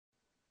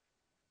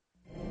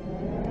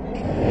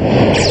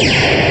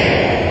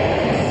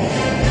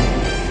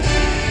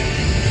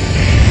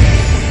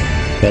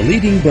the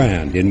leading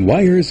brand in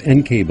wires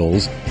and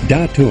cables,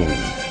 Tatung.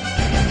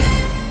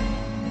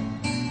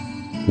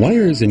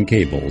 Wires and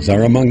cables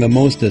are among the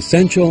most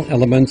essential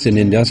elements in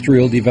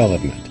industrial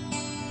development.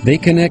 They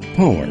connect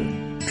power,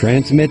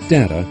 transmit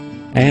data,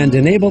 and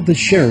enable the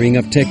sharing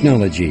of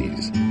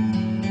technologies.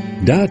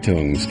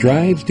 Tatung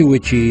strives to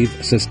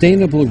achieve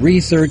sustainable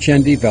research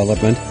and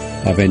development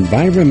of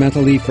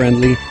environmentally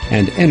friendly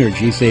and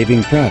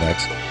energy-saving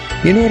products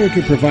in order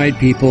to provide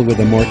people with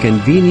a more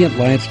convenient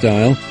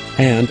lifestyle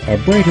and a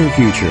brighter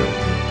future.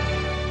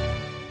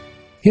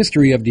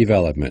 History of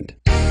development.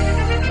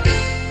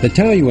 The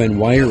Taoyuan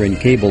wire and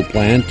cable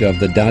plant of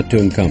the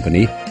Tatung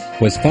Company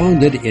was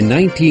founded in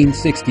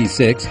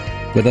 1966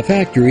 with a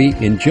factory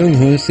in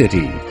Zhenghe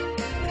City.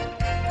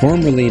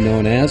 Formerly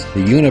known as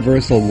the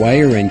Universal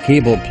Wire and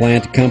Cable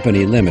Plant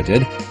Company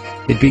Limited,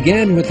 it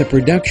began with the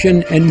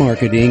production and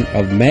marketing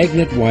of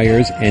magnet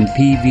wires and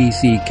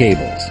PVC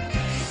cables.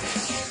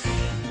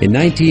 In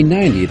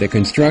 1990, the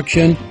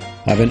construction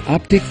of an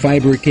optic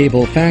fiber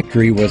cable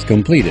factory was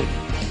completed,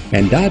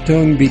 and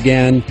Tatung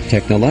began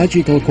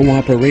technological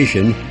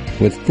cooperation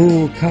with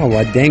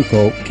Furukawa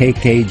Denko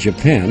KK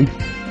Japan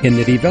in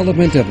the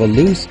development of a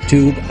loose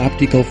tube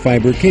optical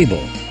fiber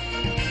cable.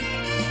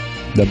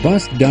 The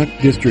bus duct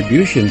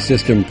distribution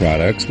system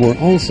products were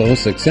also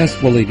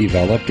successfully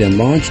developed and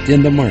launched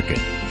in the market.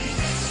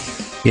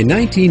 In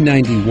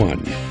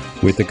 1991,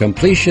 with the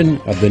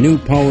completion of the new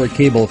power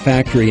cable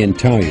factory in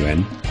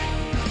Taoyuan,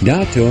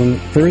 Tatung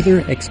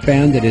further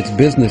expanded its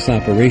business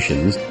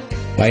operations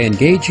by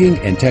engaging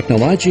in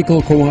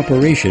technological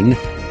cooperation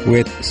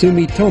with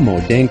Sumitomo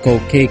Denko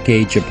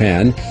KK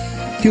Japan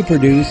to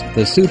produce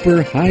the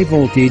super high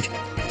voltage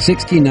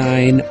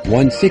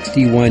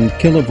 69-161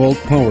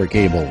 kilovolt power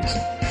cables.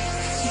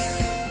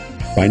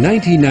 By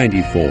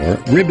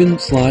 1994, ribbon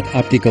slot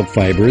optical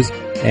fibers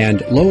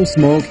and low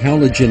smoke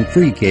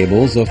halogen-free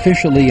cables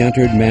officially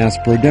entered mass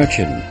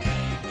production.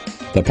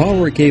 The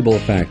power cable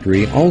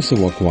factory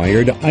also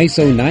acquired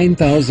ISO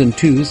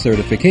 9002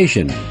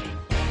 certification,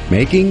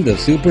 making the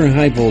super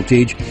high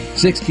voltage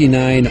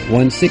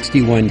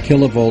 69-161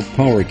 kilovolt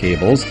power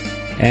cables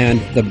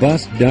and the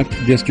bus duct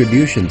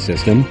distribution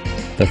system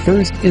the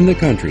first in the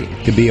country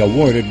to be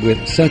awarded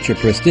with such a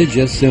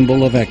prestigious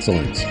symbol of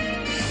excellence.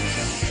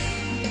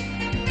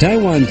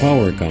 Taiwan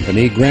Power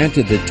Company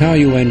granted the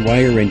Taoyuan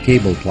wire and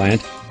cable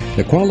plant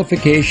the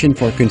qualification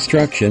for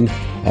construction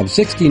of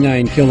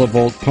 69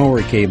 kilovolt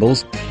power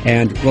cables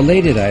and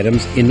related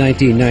items in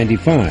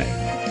 1995.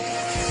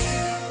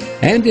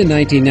 And in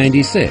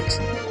 1996,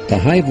 the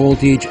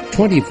high-voltage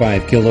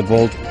 25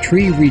 kilovolt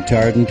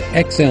tree-retardant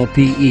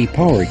XLPE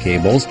power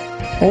cables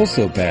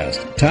also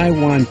passed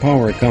Taiwan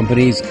Power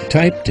Company's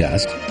type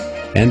test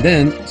and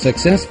then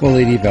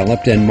successfully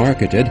developed and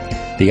marketed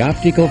the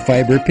optical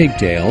fiber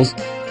pigtails,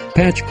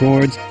 patch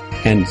cords,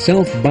 and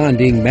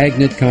self-bonding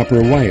magnet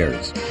copper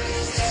wires.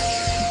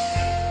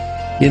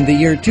 In the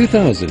year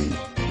 2000,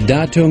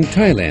 Tatung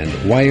Thailand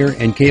Wire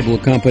and Cable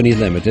Company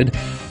Limited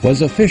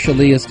was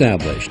officially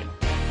established.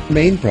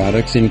 Main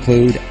products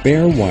include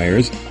bare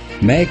wires,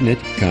 magnet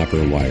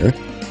copper wire,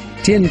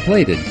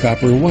 tin-plated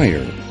copper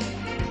wire,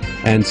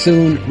 and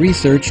soon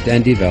researched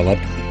and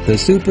developed the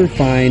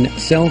superfine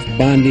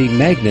self-bonding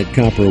magnet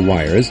copper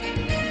wires,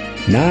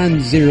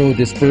 non-zero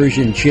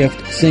dispersion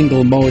shift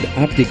single-mode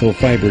optical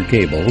fiber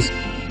cables,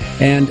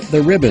 and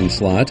the ribbon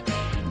slot,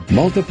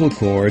 multiple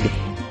cord,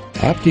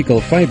 optical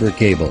fiber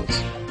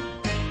cables.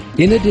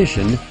 In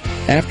addition,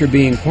 after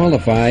being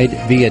qualified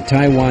via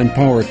Taiwan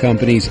Power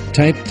Company's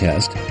type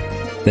test,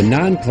 the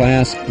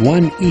non-class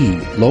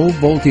 1E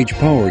low-voltage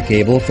power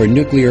cable for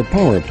nuclear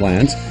power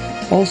plants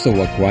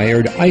also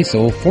acquired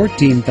ISO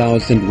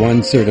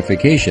 14001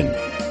 certification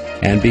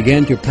and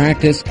began to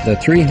practice the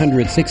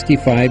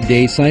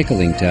 365-day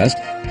cycling test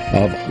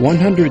of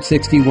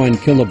 161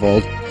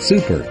 kilovolt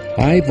super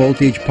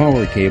high-voltage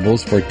power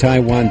cables for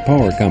Taiwan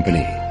Power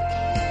Company.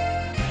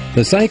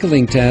 The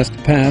cycling test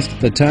passed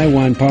the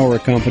Taiwan Power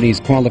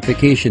Company's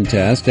qualification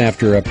test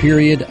after a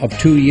period of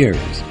 2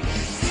 years.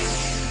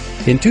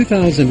 In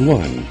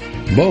 2001,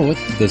 both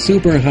the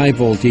super high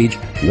voltage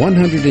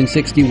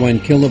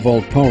 161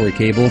 kilovolt power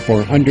cable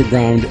for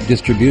underground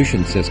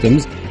distribution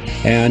systems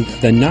and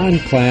the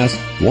non-class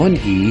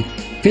 1E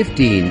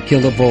 15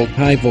 kilovolt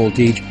high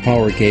voltage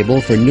power cable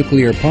for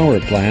nuclear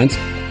power plants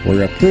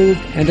were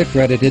approved and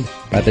accredited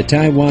by the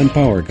Taiwan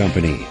Power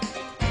Company.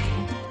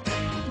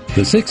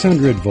 The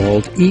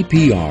 600-volt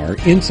EPR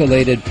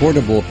insulated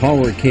portable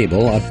power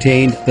cable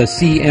obtained the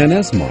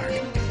CNS mark,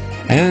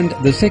 and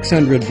the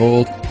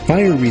 600-volt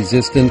fire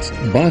resistance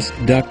bus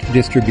duct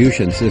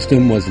distribution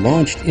system was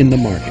launched in the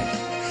market.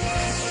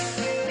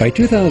 By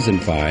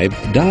 2005,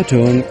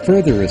 Tatung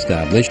further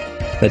established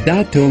the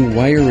Tatung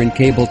Wire and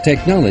Cable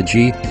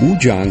Technology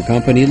Wuzhang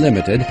Company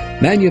Limited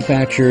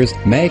manufactures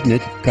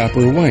magnet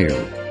copper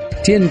wire,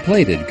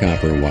 tin-plated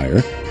copper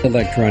wire,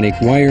 electronic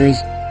wires,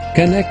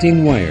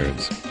 connecting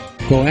wires,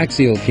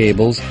 coaxial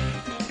cables,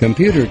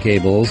 computer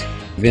cables,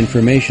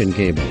 information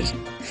cables.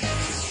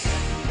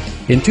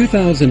 In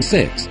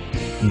 2006,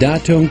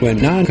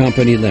 Tatung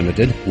Company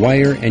Limited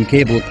wire and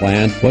cable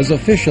plant was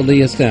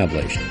officially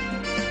established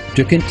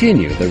to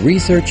continue the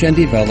research and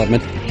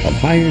development of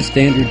higher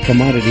standard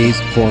commodities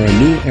for a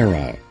new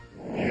era.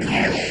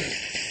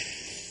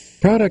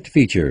 Product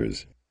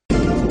features.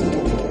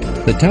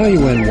 The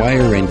Taoyuan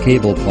wire and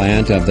cable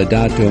plant of the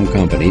Tatung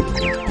Company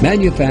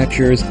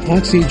manufactures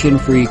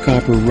oxygen-free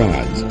copper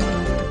rods,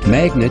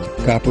 magnet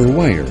copper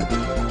wire,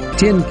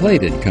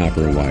 tin-plated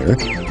copper wire,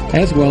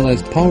 as well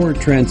as power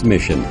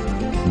transmission,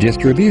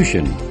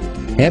 distribution,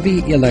 heavy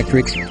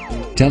electrics,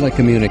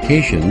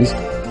 telecommunications,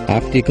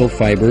 optical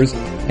fibers,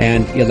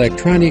 and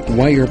electronic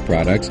wire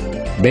products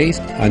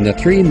based on the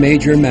three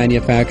major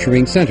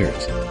manufacturing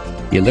centers: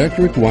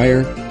 electric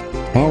wire,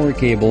 power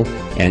cable,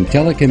 and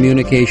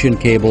telecommunication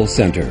cable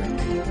center.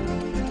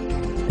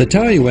 The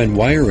Taoyuan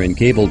wire and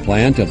cable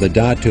plant of the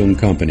Tatung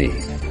Company.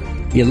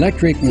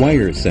 Electric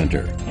Wire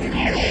Center.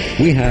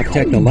 We have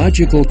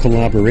technological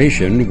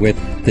collaboration with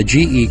the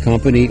GE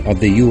Company of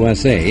the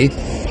USA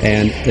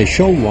and the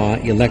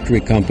Showa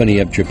Electric Company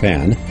of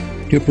Japan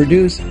to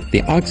produce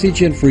the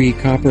oxygen-free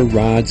copper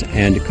rods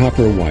and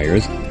copper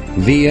wires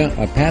via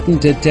a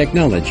patented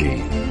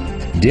technology,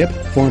 dip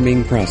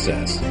forming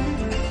process.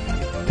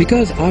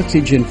 Because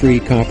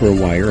oxygen-free copper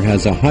wire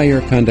has a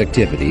higher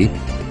conductivity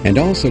and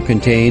also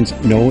contains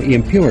no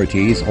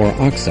impurities or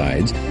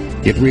oxides,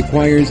 it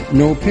requires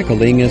no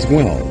pickling as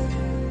well.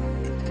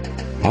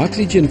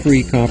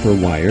 Oxygen-free copper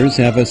wires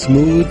have a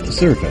smooth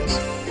surface,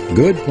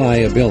 good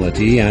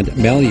pliability and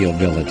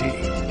malleability,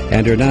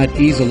 and are not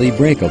easily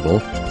breakable,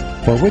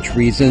 for which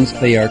reasons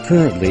they are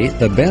currently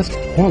the best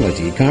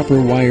quality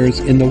copper wires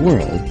in the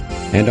world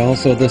and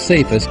also the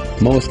safest,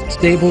 most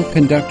stable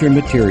conductor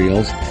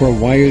materials for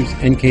wires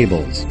and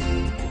cables.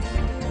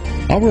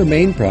 Our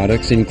main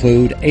products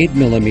include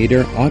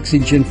 8mm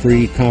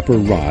oxygen-free copper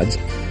rods,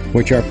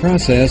 which are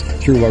processed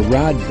through a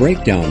rod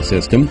breakdown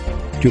system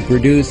to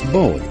produce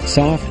both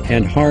soft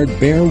and hard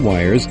bare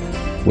wires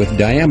with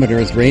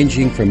diameters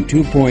ranging from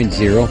 2.0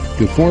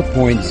 to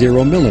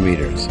 4.0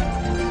 millimeters.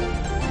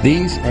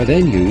 These are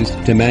then used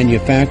to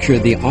manufacture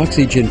the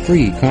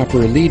oxygen-free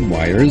copper lead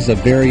wires of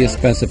various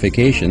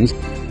specifications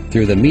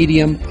through the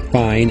medium,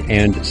 fine,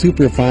 and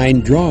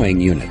superfine drawing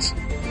units.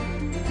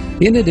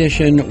 In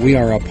addition, we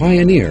are a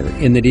pioneer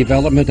in the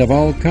development of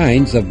all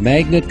kinds of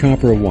magnet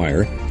copper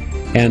wire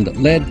and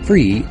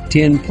lead-free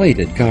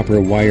tin-plated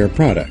copper wire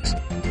products,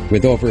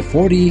 with over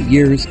 40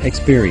 years'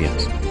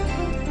 experience.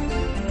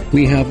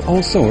 We have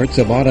all sorts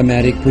of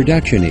automatic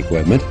production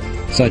equipment,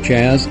 such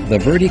as the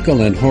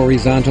vertical and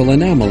horizontal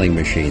enameling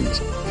machines,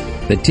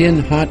 the tin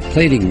hot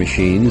plating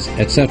machines,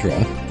 etc.,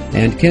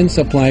 and can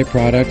supply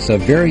products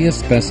of various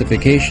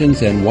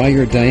specifications and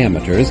wire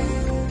diameters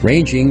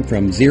ranging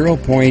from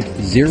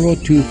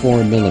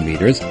 0.024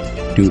 millimeters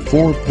to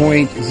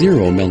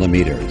 4.0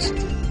 millimeters.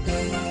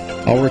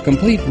 Our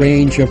complete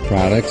range of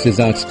products is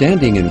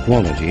outstanding in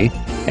quality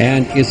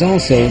and is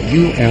also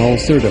UL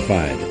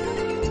certified.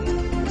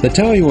 The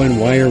Taoyuan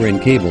wire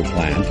and cable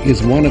plant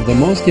is one of the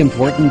most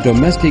important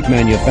domestic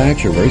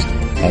manufacturers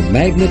of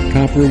magnet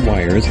copper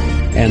wires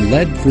and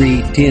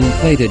lead-free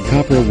tin-plated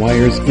copper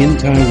wires in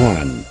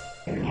Taiwan.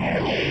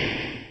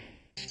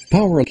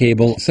 Power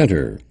Cable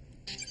Center.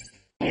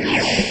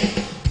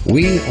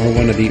 We are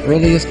one of the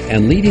earliest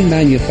and leading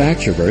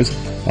manufacturers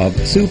of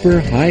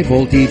super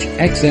high-voltage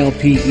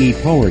XLPE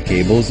power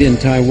cables in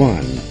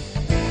Taiwan.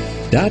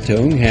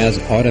 Tatung has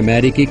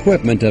automatic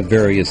equipment of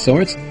various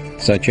sorts,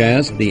 such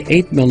as the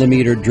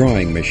 8mm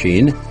drawing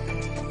machine,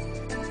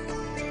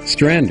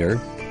 strander,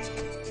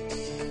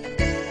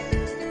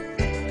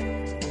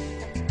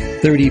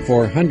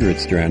 3400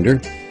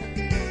 strander,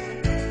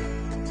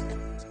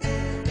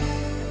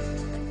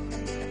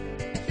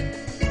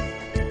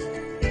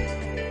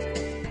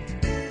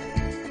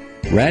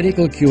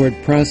 radical cured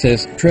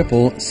process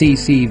triple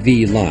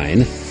CCV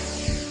line,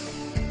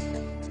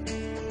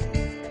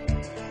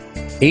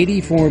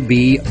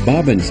 84B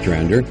bobbin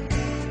strander,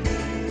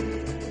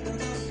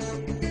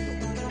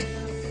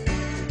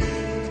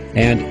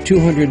 and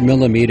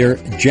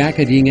 200mm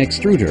jacketing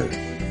extruder.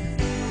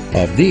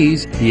 Of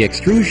these, the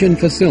extrusion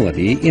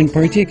facility in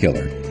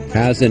particular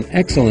has an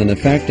excellent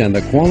effect on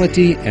the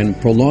quality and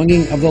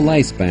prolonging of the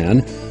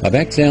lifespan of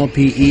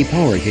XLPE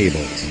power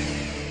cables.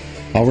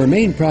 Our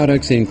main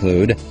products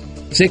include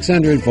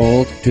 600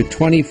 volt to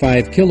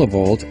 25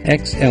 kilovolt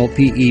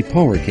XLPE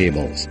power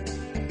cables,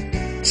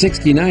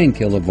 69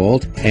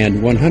 kilovolt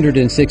and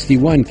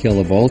 161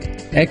 kilovolt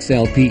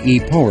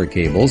XLPE power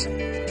cables,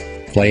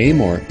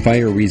 flame or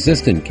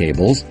fire-resistant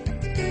cables,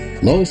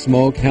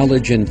 low-smoke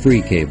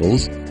halogen-free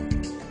cables,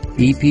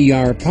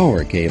 EPR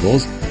power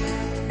cables,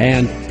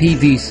 and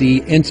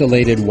PVC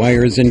insulated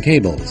wires and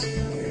cables.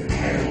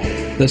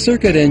 The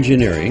circuit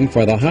engineering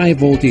for the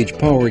high-voltage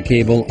power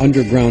cable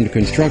underground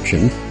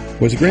construction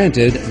was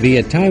granted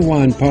via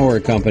Taiwan Power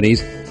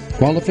Company's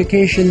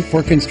qualification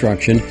for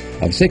construction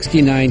of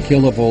 69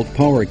 kilovolt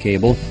power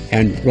cable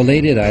and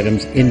related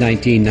items in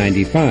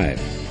 1995.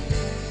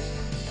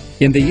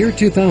 In the year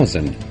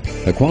 2000,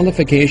 the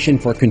qualification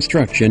for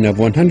construction of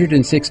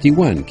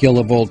 161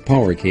 kilovolt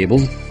power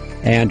cables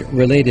and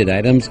related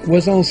items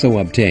was also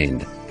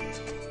obtained.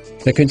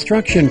 The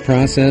construction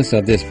process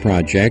of this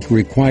project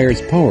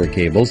requires power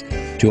cables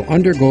to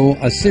undergo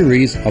a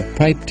series of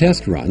pipe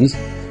test runs,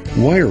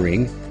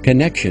 wiring,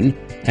 connection,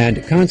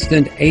 and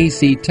constant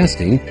AC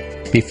testing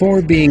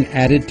before being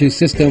added to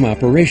system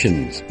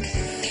operations.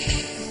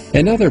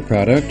 Another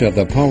product of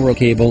the Power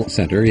Cable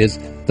Center is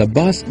the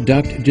bus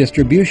duct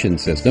distribution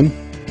system,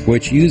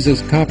 which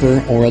uses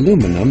copper or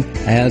aluminum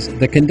as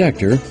the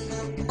conductor,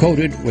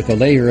 coated with a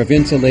layer of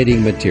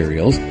insulating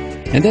materials,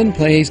 and then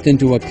placed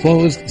into a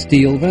closed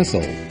steel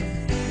vessel.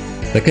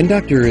 The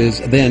conductor is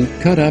then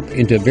cut up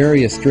into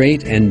various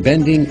straight and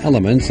bending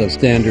elements of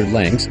standard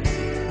lengths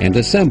and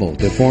assembled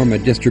to form a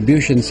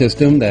distribution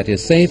system that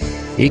is safe,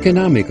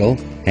 economical,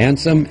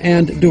 handsome,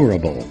 and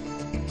durable.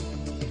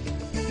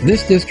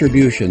 This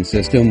distribution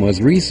system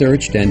was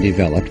researched and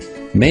developed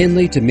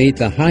mainly to meet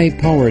the high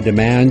power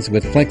demands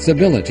with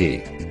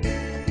flexibility.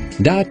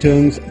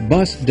 Datung's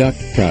bus duct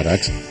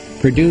products,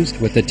 produced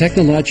with the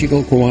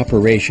technological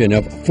cooperation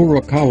of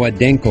Furukawa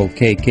Denko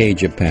KK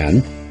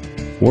Japan,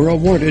 were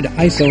awarded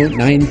ISO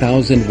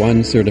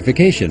 9001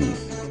 certification.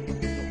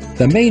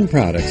 The main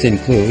products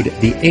include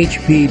the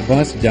HP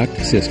bus duct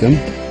system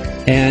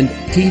and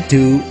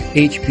T2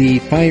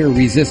 HP fire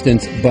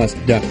resistance bus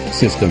duct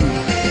system.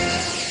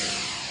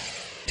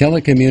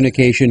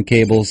 Telecommunication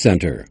Cable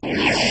Center.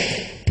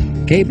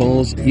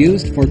 Cables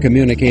used for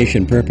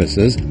communication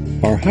purposes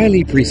are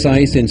highly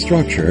precise in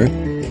structure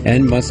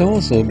and must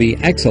also be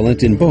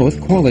excellent in both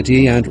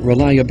quality and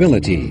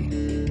reliability.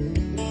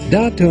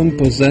 Datung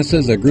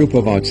possesses a group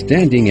of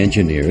outstanding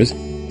engineers,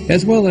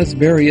 as well as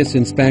various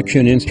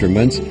inspection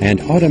instruments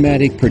and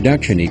automatic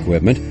production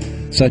equipment,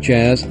 such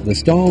as the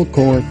stall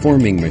core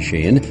forming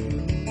machine,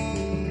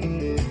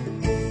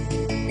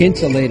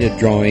 insulated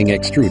drawing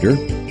extruder,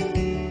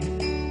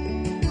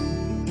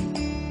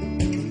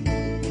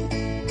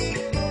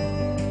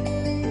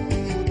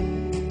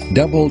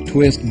 double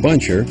twist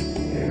buncher,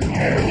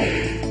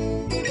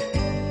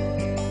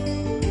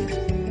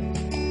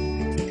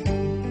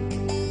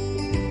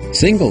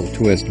 single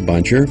twist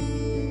buncher,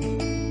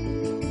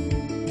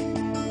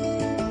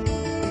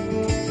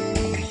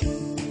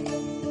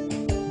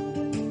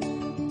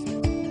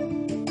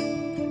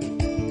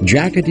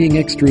 jacketing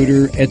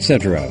extruder,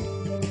 etc.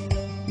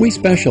 We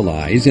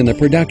specialize in the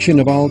production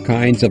of all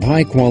kinds of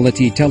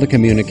high-quality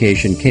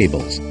telecommunication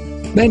cables,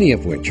 many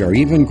of which are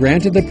even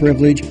granted the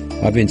privilege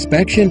of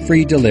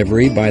inspection-free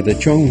delivery by the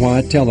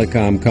Chonghua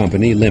Telecom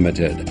Company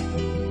Limited.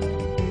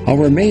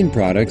 Our main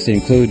products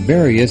include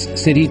various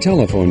city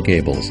telephone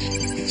cables,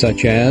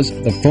 such as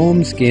the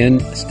foam skin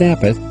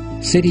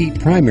Stappeth city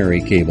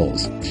primary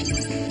cables,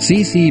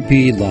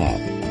 CCP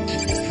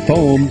LOP,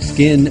 foam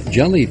skin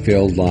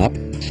jelly-filled LOP,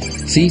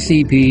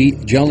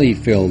 CCP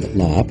jelly-filled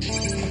LOP,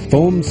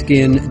 foam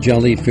skin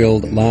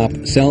jelly-filled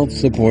LOP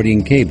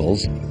self-supporting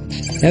cables,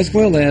 as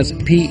well as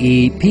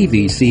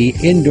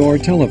PE-PVC indoor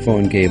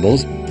telephone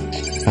cables,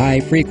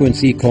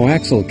 high-frequency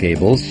coaxial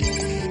cables,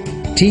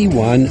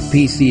 T1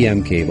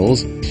 PCM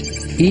cables,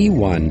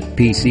 E1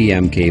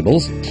 PCM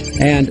cables,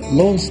 and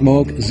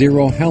low-smoke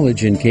zero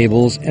halogen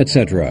cables,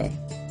 etc.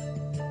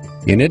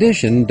 In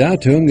addition,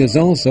 Datung is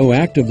also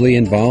actively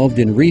involved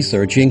in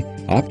researching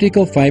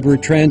optical fiber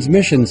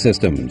transmission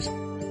systems.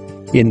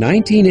 In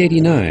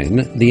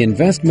 1989, the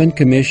Investment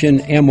Commission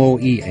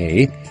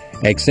MOEA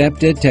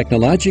accepted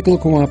technological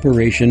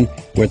cooperation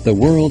with the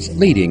world's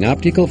leading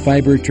optical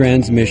fiber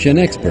transmission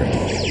expert,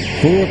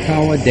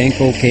 Furukawa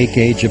Denko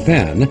KK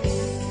Japan,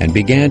 and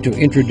began to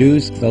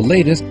introduce the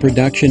latest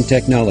production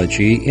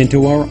technology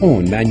into our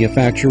own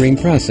manufacturing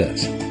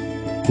process,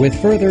 with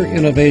further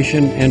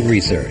innovation and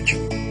research.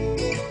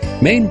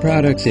 Main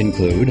products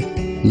include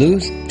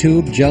loose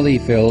tube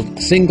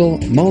jelly-filled single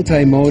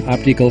multi-mode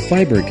optical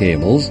fiber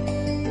cables,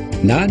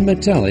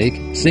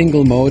 non-metallic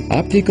single-mode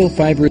optical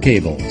fiber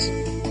cables,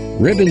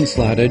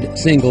 ribbon-slotted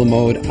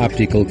single-mode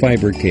optical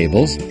fiber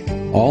cables,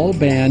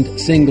 all-band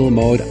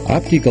single-mode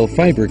optical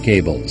fiber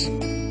cables,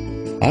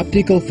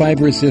 optical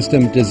fiber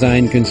system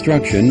design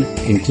construction,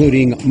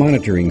 including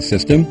monitoring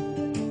system,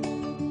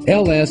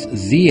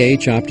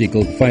 LSZH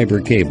optical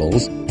fiber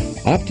cables,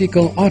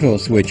 optical auto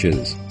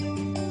switches,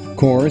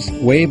 coarse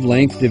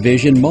wavelength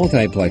division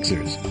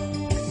multiplexers,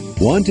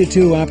 1 to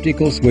 2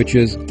 optical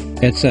switches,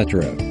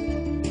 etc.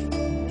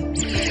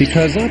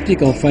 Because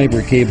optical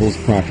fiber cables'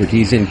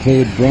 properties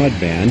include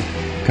broadband,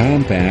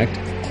 compact,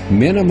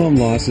 minimum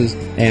losses,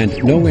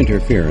 and no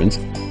interference,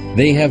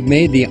 they have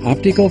made the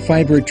optical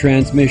fiber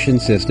transmission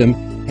system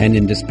an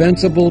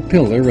indispensable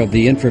pillar of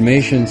the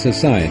information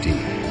society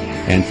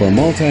and for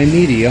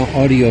multimedia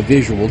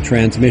audiovisual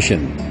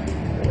transmission.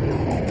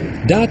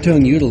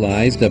 Datung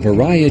utilized a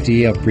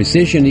variety of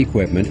precision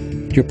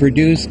equipment to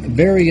produce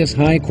various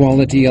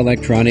high-quality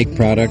electronic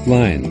product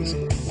lines.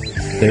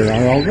 There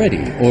are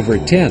already over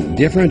 10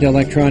 different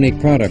electronic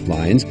product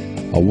lines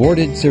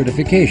awarded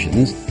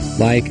certifications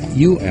like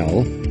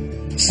UL,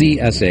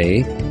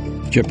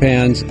 CSA,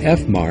 Japan's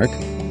F-Mark,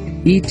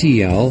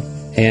 ETL,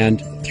 and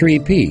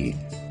 3P,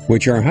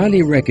 which are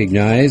highly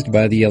recognized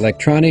by the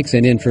electronics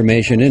and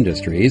information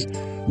industries,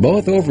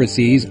 both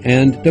overseas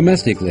and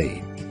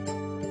domestically.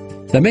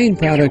 The main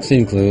products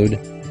include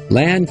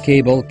LAN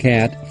cable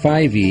CAT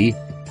 5E,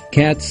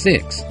 CAT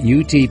 6,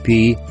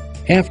 UTP,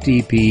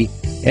 FTP,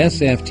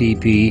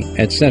 SFTP,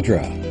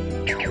 etc.,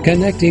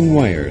 connecting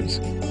wires,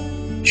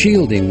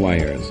 shielding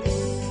wires,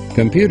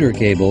 computer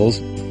cables,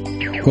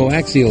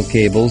 coaxial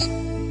cables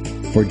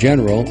for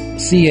general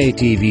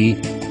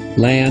CATV,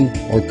 LAN,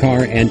 or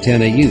car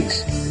antenna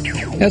use,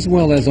 as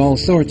well as all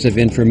sorts of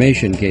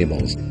information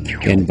cables,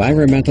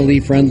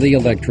 environmentally friendly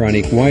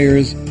electronic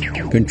wires,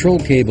 control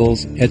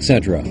cables,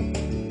 etc.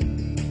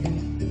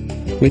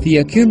 With the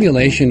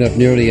accumulation of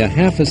nearly a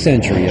half a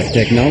century of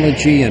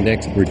technology and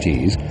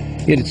expertise,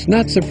 it is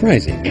not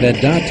surprising that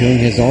Tatung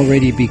has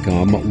already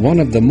become one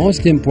of the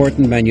most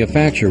important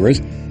manufacturers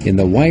in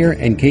the wire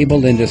and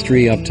cable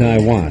industry of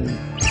Taiwan.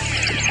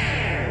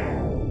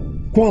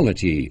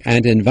 Quality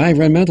and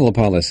environmental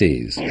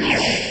policies.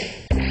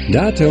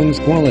 Tatung's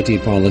quality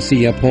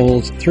policy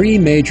upholds three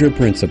major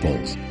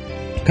principles: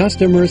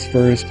 customers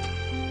first,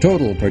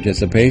 total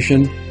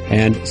participation,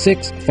 and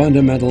 6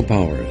 fundamental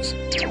powers.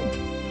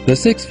 The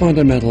 6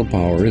 fundamental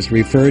powers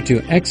refer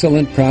to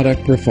excellent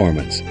product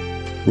performance,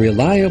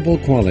 reliable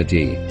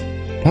quality,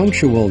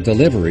 punctual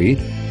delivery,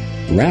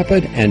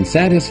 rapid and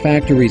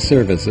satisfactory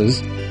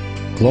services,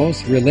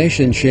 close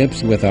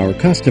relationships with our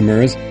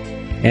customers,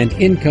 and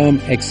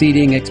income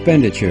exceeding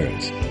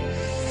expenditures.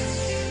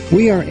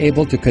 We are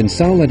able to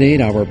consolidate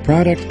our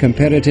product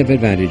competitive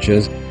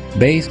advantages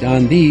based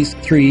on these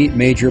 3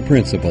 major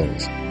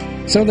principles,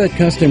 so that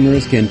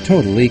customers can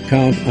totally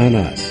count on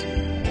us.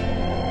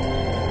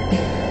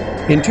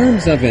 In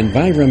terms of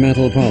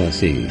environmental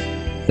policy,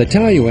 the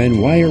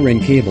Taoyuan wire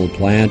and cable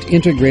plant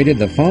integrated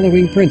the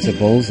following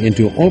principles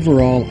into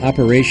overall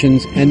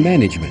operations and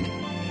management.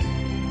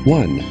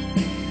 1.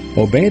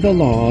 Obey the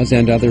laws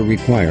and other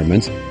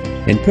requirements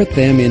and put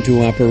them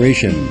into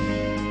operation.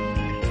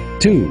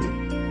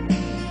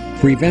 2.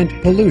 Prevent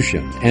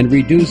pollution and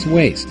reduce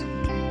waste.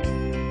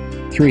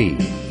 3.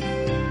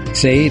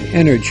 Save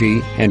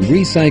energy and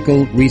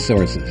recycle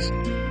resources.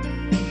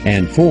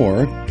 And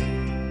 4.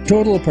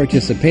 Total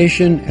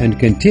participation and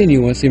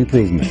continuous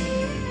improvement.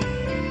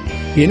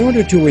 In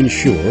order to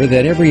ensure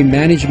that every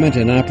management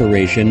and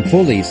operation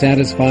fully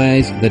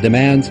satisfies the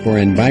demands for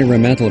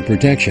environmental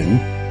protection,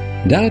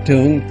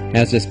 Tatung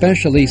has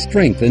especially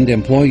strengthened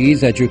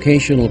employees'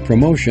 educational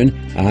promotion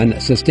on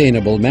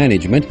sustainable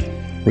management,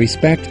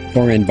 respect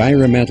for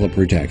environmental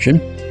protection,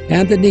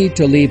 and the need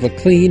to leave a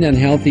clean and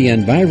healthy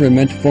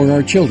environment for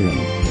our children.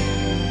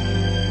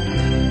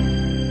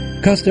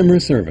 Customer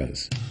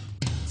service.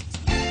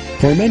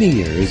 For many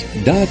years,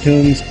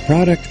 Tatung's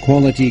product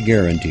quality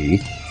guarantee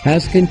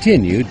has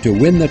continued to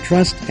win the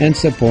trust and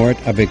support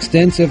of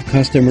extensive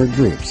customer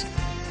groups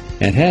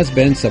and has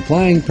been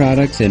supplying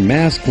products in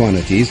mass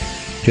quantities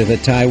to the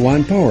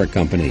Taiwan Power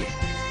Company,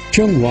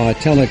 Chunghwa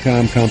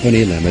Telecom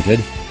Company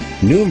Limited,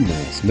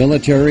 numerous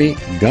military,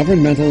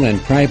 governmental,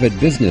 and private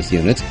business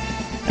units,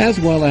 as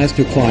well as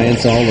to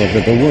clients all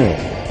over the world.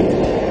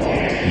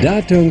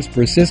 Tatung's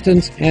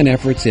persistence and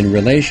efforts in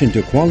relation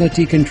to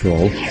quality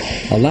control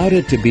allowed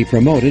it to be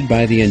promoted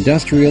by the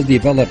Industrial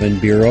Development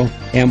Bureau,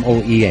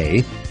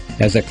 MOEA,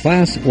 as a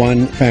Class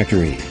 1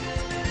 factory.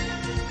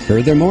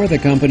 Furthermore, the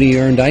company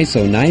earned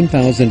ISO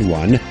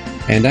 9001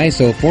 and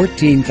ISO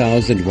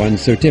 14001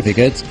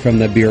 certificates from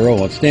the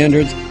Bureau of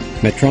Standards,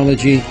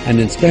 Metrology,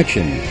 and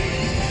Inspection.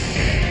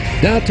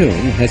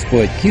 Tatung has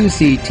put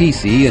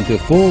QCTC into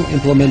full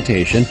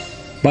implementation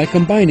by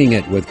combining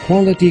it with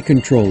quality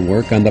control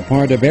work on the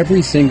part of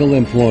every single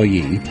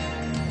employee,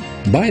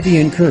 by the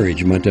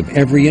encouragement of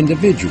every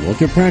individual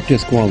to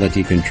practice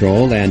quality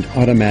control and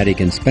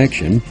automatic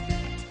inspection,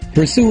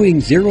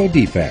 pursuing zero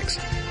defects,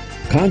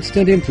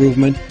 constant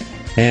improvement,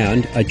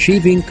 and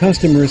achieving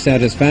customer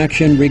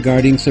satisfaction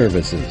regarding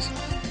services.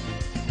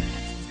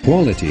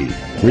 Quality,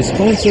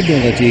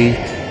 responsibility,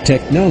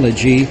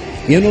 technology,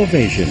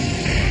 innovation.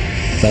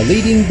 The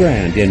leading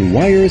brand in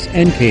wires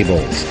and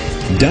cables,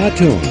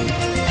 Tatung.